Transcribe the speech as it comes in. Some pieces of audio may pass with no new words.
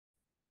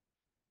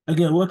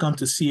Again, welcome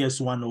to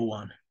CS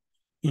 101,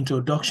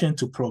 Introduction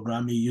to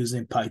Programming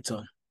Using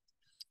Python.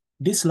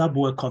 This lab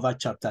will cover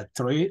chapter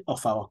 3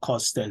 of our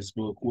course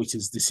textbook, which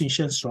is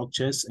Decision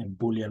Structures and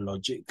Boolean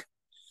Logic.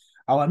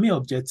 Our main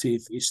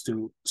objective is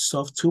to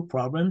solve two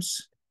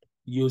problems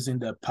using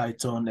the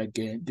Python,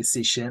 again,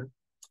 decision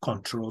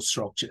control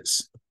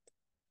structures.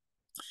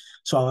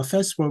 So our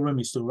first problem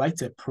is to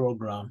write a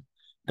program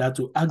that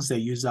will ask the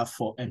user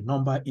for a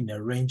number in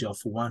a range of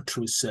 1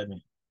 through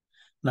 7.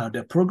 Now,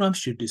 the program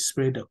should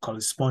display the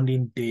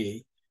corresponding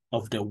day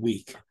of the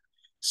week.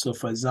 So,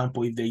 for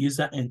example, if the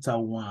user enter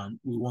 1,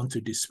 we want to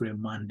display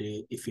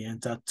Monday. If you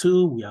enter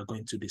 2, we are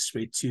going to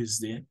display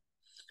Tuesday.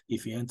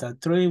 If you enter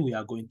 3, we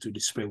are going to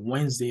display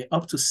Wednesday,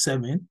 up to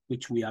 7,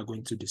 which we are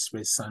going to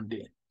display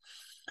Sunday.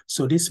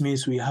 So this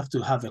means we have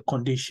to have a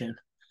condition.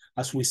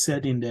 As we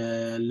said in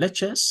the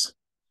lectures,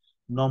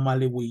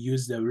 normally we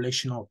use the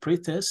relational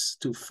operators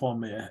to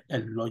form a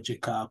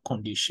logical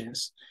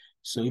conditions.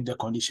 So if the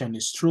condition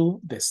is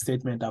true, the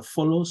statement that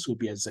follows will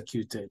be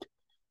executed.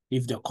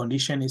 If the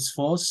condition is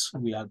false,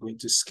 we are going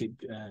to skip,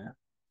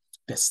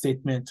 the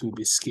statement will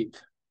be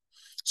skipped.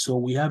 So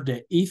we have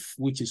the if,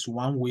 which is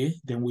one way,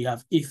 then we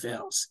have if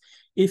else.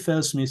 If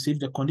else means if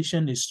the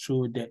condition is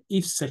true, the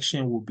if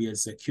section will be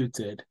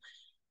executed.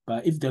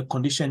 But if the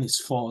condition is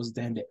false,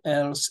 then the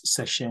else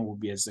section will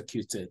be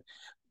executed.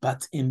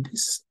 But in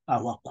this,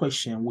 our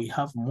question, we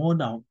have more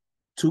than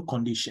 2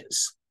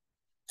 conditions.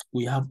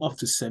 We have up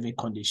to 7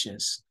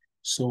 conditions.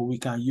 So we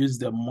can use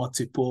the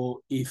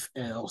multiple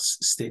if-else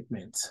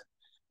statement,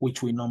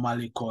 which we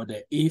normally call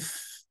the if,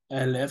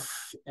 elif,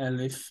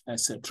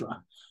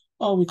 etc.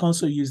 Or we can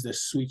also use the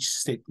switch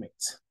statement.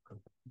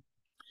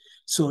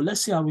 So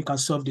let's see how we can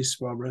solve this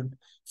problem.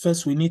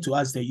 First, we need to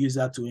ask the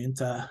user to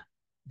enter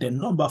the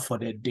number for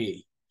the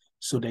day.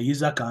 So the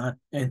user can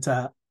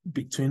enter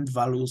between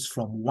values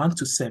from 1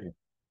 to 7.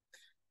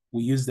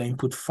 We use the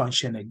input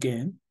function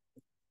again.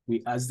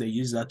 We ask the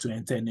user to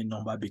enter any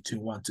number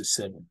between 1 to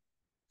 7.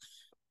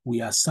 We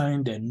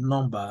assign the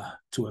number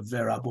to a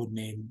variable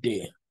named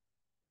day.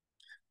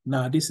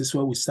 Now, this is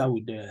where we start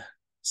with the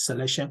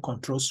selection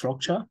control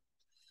structure.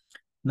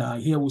 Now,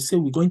 here we say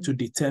we're going to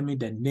determine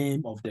the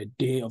name of the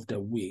day of the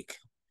week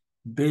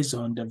based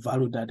on the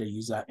value that the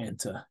user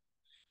enter.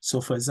 So,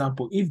 for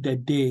example, if the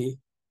day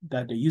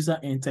that the user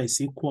enter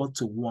is equal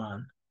to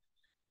 1,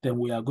 then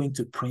we are going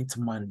to print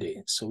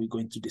Monday. So we're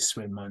going to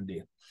display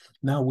Monday.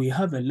 Now we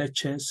have a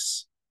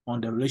lectures on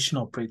the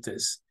relational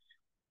operators.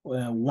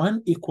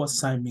 1 equal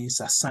sign means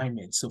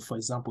assignment. So for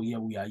example,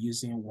 here we are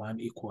using 1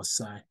 equal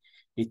sign.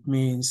 It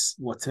means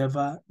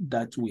whatever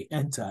that we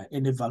enter,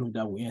 any value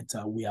that we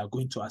enter, we are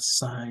going to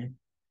assign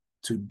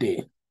to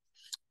day.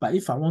 But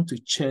if I want to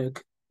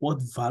check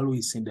what value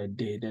is in the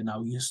day, then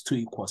I'll use 2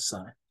 equal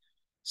sign.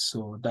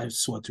 So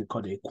that's what we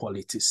call the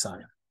equality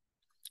sign.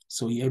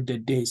 So if the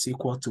day is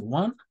equal to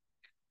 1,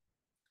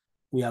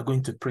 we are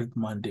going to print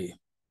Monday.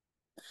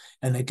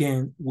 And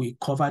again, we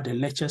cover the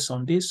lectures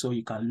on this, so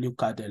you can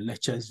look at the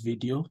lectures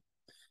video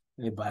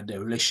about the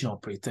relational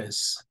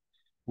operators.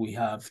 We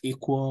have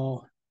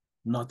equal,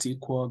 not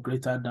equal,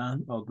 greater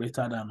than or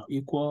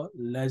equal,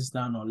 less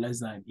than or less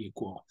than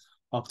equal,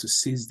 up to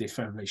 6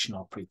 different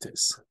relational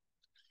operators.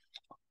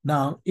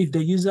 Now, if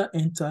the user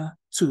enter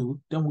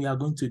 2, then we are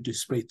going to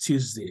display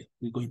Tuesday.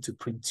 We're going to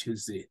print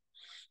Tuesday.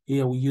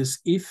 Here we use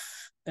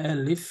if,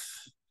 elif,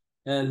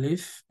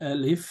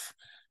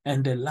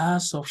 and the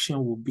last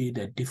option will be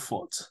the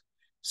default.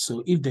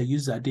 So if the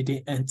user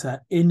didn't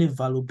enter any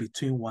value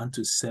between 1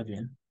 to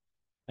 7,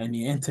 and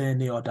he enter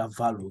any other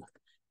value,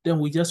 then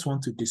we just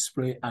want to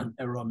display an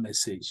error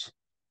message.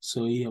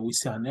 So here we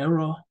see an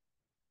error,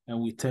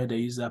 and we tell the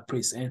user,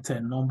 please enter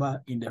a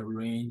number in the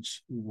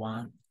range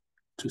 1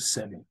 to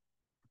 7.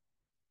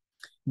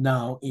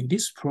 Now, in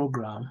this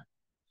program,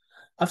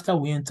 after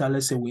we enter,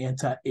 let's say we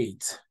enter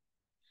 8,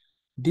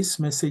 this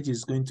message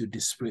is going to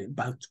display,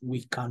 but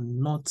we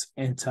cannot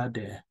enter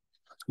there.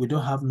 We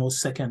don't have no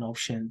second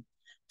option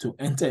to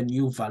enter a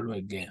new value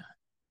again.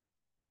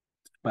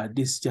 But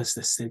this is just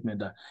a statement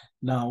that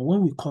now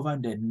when we cover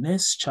the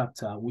next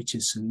chapter, which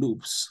is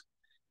loops,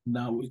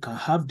 now we can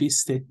have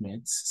this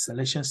statement,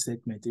 selection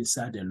statement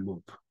inside the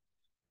loop.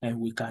 And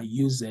we can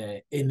use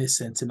any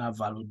sentinel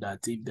value that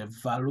if the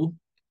value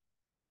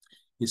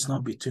is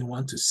not between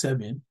 1 to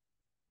 7,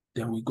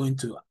 then we're going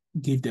to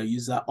give the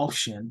user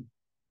option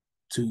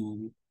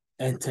to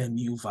enter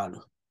new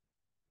value.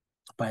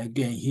 But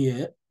again,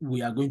 here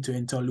we are going to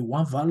enter only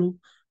one value.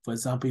 For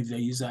example, if the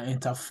user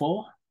enter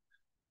 4,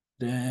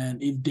 then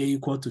if they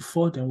equal to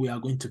 4, then we are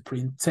going to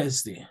print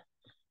Thursday.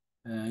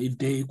 If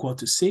they equal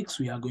to 6,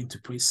 we are going to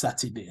print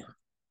Saturday.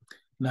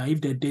 Now, if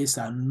the days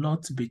are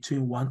not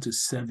between 1 to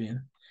 7,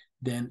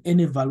 then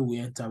any value we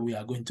enter, we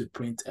are going to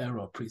print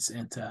error, please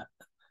enter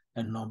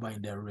a number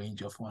in the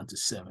range of 1 to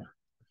 7.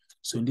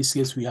 So in this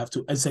case, we have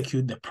to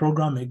execute the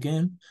program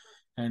again,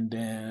 and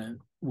then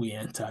we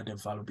enter the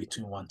value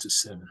between 1 to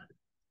 7.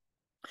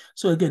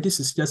 So again, this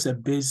is just a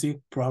basic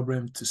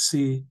problem to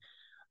see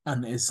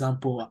an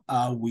example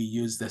how we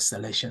use the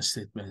selection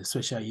statement,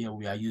 especially here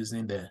we are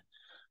using the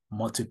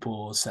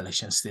multiple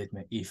selection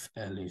statement, if,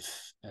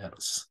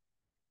 else.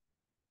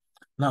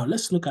 Now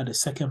let's look at the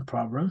second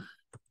problem.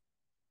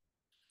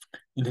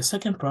 In the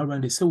second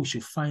problem, they say we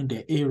should find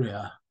the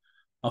area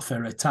of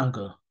a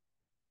rectangle.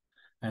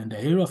 And the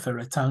area of a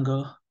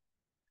rectangle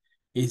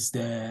is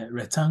the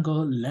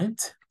rectangle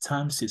length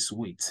times its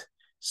width.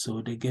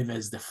 So they gave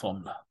us the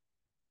formula.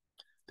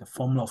 The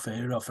formula of the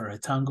area of a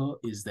rectangle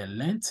is the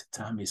length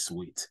times its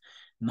width.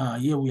 Now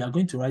here we are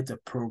going to write a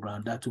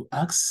program that will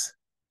ask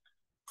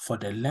for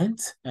the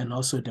length and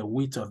also the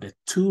width of the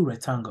two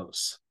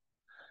rectangles.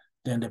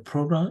 Then the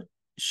program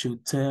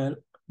should tell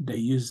the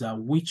user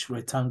which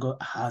rectangle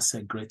has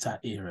a greater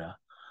area,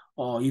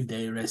 or if the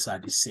areas are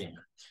the same.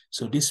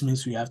 So this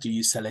means we have to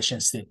use selection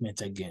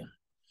statement again.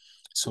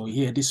 So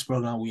here, this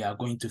program, we are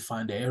going to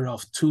find the area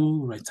of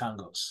two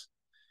rectangles.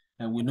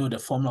 And we know the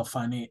formula of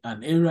finding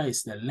an area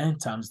is the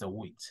length times the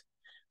width.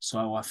 So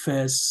our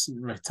first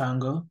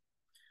rectangle,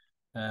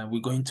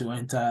 we're going to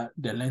enter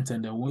the length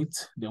and the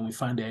width. Then we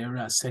find the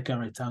area. Second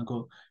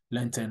rectangle,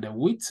 length and the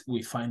width,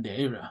 we find the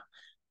area.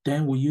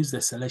 Then we use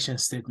the selection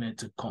statement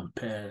to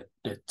compare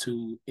the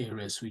two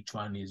areas, which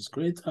one is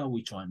greater,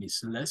 which one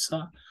is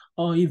lesser,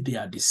 or if they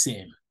are the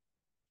same.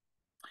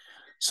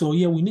 So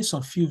here we need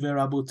some few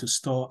variables to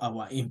store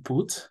our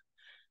input.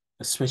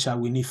 Especially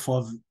we need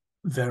 4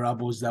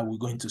 variables that we're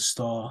going to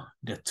store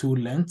the two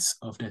lengths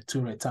of the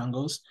two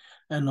rectangles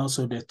and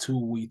also the two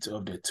width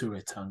of the two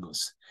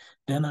rectangles.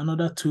 Then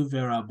another 2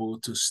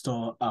 variables to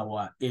store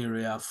our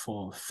area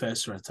for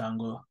first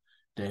rectangle,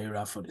 the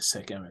area for the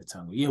second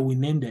rectangle. Here we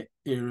name the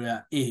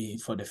area A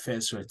for the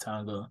first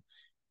rectangle,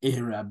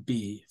 area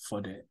B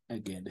for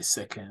the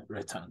second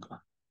rectangle.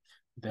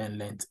 Then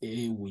length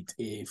A with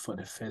A for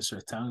the first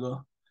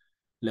rectangle,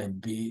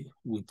 length B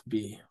with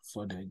B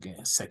for the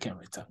second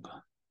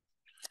rectangle.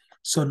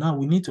 So now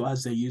we need to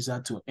ask the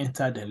user to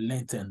enter the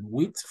length and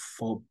width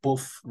for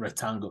both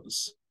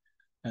rectangles.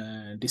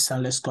 This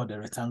time let's call the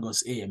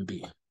rectangles A and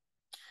B.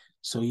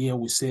 So here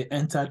we say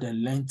enter the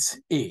length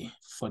A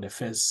for the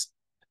first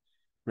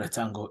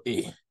rectangle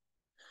A.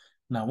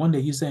 Now when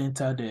the user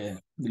enter the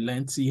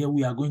length, here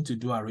we are going to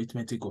do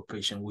arithmetic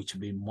operation, which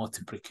will be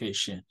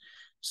multiplication.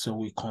 So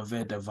we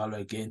convert the value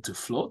again to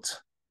float,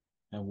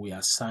 and we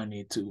assign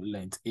it to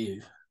length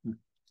A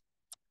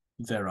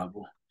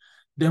variable.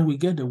 Then we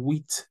get the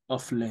width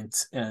of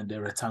length and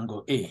the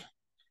rectangle A.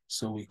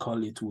 So we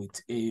call it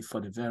width A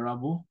for the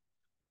variable.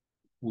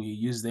 We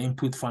use the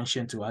input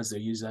function to ask the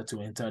user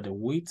to enter the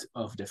width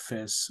of the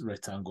first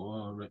rectangle,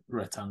 or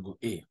rectangle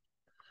A.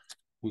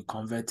 We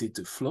convert it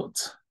to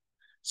float.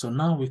 So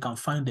now we can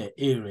find the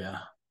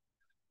area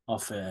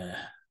of a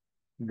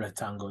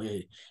rectangle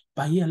A.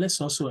 But here, let's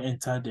also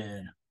enter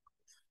the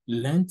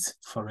length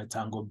for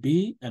rectangle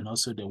B and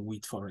also the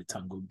width for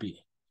rectangle B.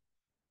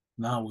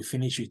 Now we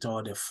finish with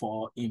all the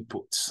 4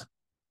 inputs.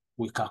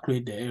 We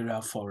calculate the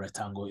area for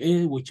rectangle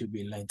A, which will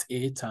be length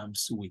A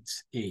times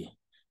width A.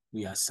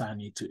 We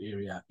assign it to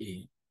area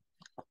A.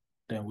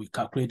 Then we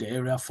calculate the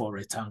area for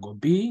rectangle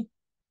B,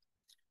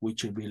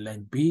 which will be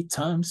length B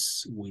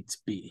times width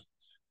B.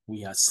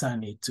 We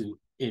assign it to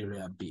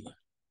area B.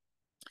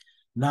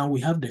 Now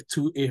we have the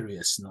 2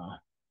 areas now.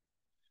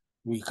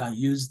 We can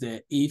use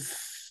the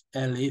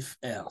if,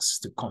 else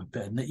to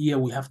compare. Now, here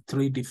we have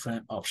 3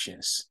 different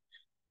options.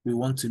 We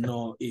want to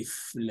know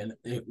if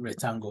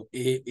rectangle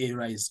A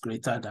area is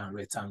greater than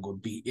rectangle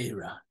B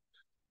area,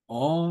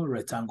 or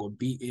rectangle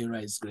B area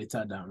is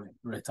greater than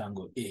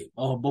rectangle A,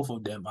 or both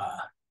of them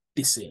are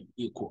the same,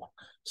 equal.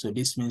 So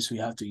this means we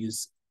have to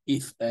use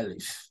if,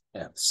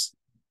 else.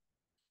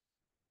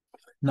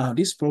 Now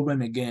this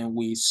problem again,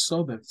 we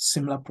solve a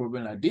similar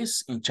problem like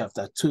this in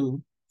chapter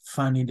 2,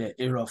 finding the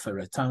area of a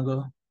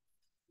rectangle.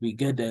 We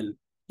get the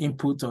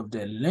input of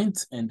the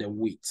length and the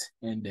width,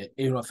 and the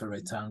area of a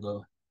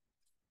rectangle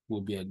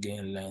will be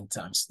again length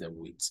times the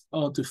width.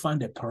 Or to find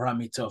the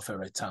parameter of a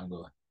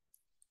rectangle,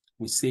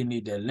 we say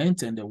need the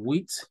length and the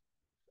width,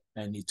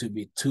 and it will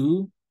be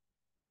 2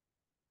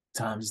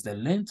 times the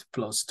length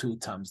plus 2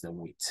 times the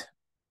width.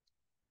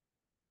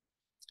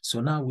 So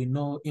now we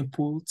know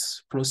input,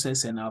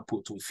 process, and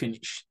output. We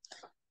finish.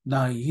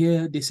 Now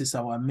here, this is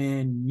our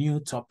main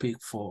new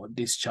topic for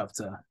this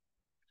chapter.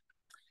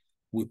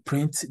 We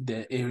print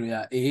the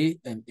area A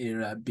and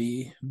area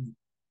B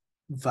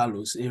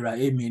values. Area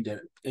A means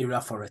the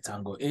area for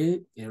rectangle A,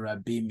 area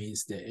B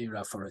means the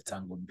area for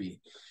rectangle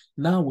B.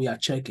 Now we are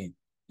checking.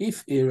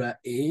 If area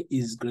A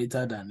is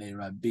greater than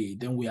area B,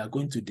 then we are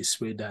going to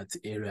display that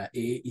area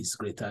A is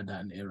greater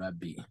than area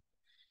B.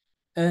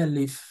 And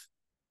if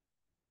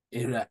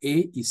area A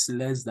is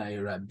less than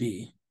area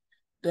B,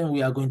 then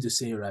we are going to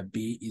say area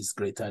B is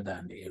greater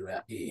than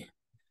area A.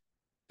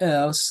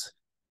 Else,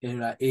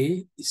 area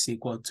A is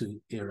equal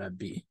to area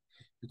B.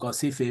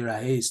 Because if area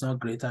A is not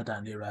greater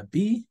than area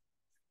B,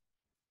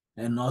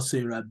 and also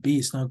area B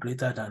is not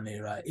greater than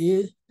area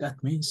A,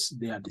 that means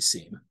they are the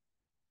same.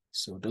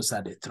 So those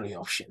are the 3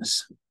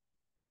 options.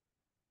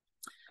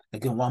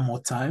 Again, one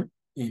more time,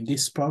 in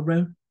this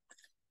problem,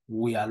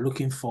 we are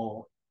looking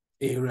for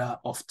area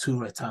of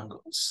 2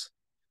 rectangles.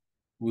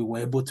 We were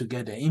able to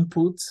get the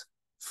input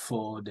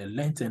for the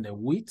length and the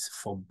width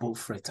for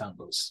both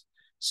rectangles.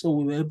 So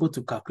we were able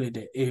to calculate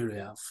the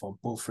area for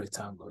both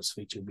rectangles,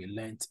 which will be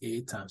length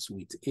A times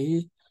width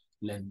A,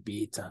 length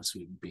B times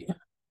width B.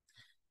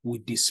 We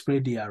display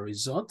their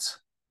result.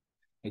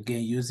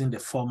 Again, using the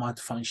format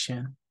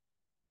function,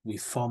 we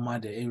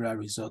format the area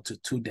result to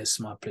 2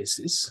 decimal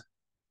places.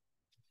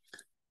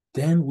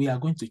 Then we are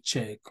going to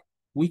check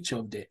which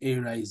of the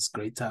area is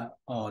greater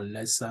or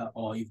lesser,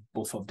 or if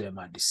both of them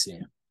are the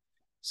same.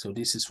 So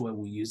this is where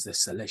we use the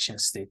selection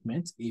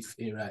statement. If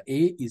area A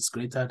is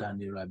greater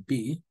than area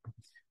B,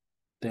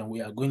 then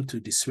we are going to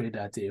display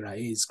that area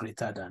A is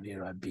greater than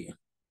area B.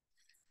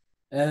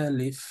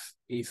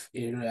 If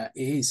area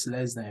A is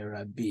less than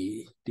area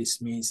B,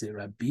 this means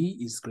area B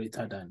is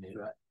greater than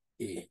area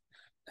A.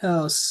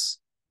 Else,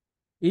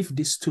 if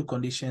these two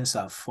conditions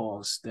are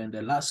false, then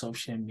the last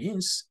option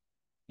means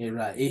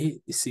area A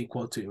is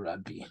equal to area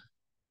B.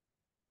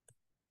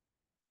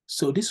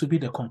 So this will be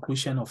the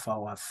conclusion of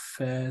our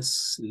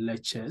first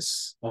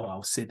lectures, or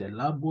I'll say the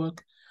lab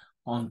work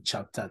on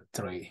chapter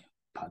 3,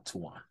 part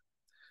 1.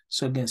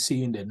 So again, see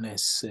you in the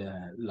next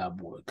lab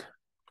work.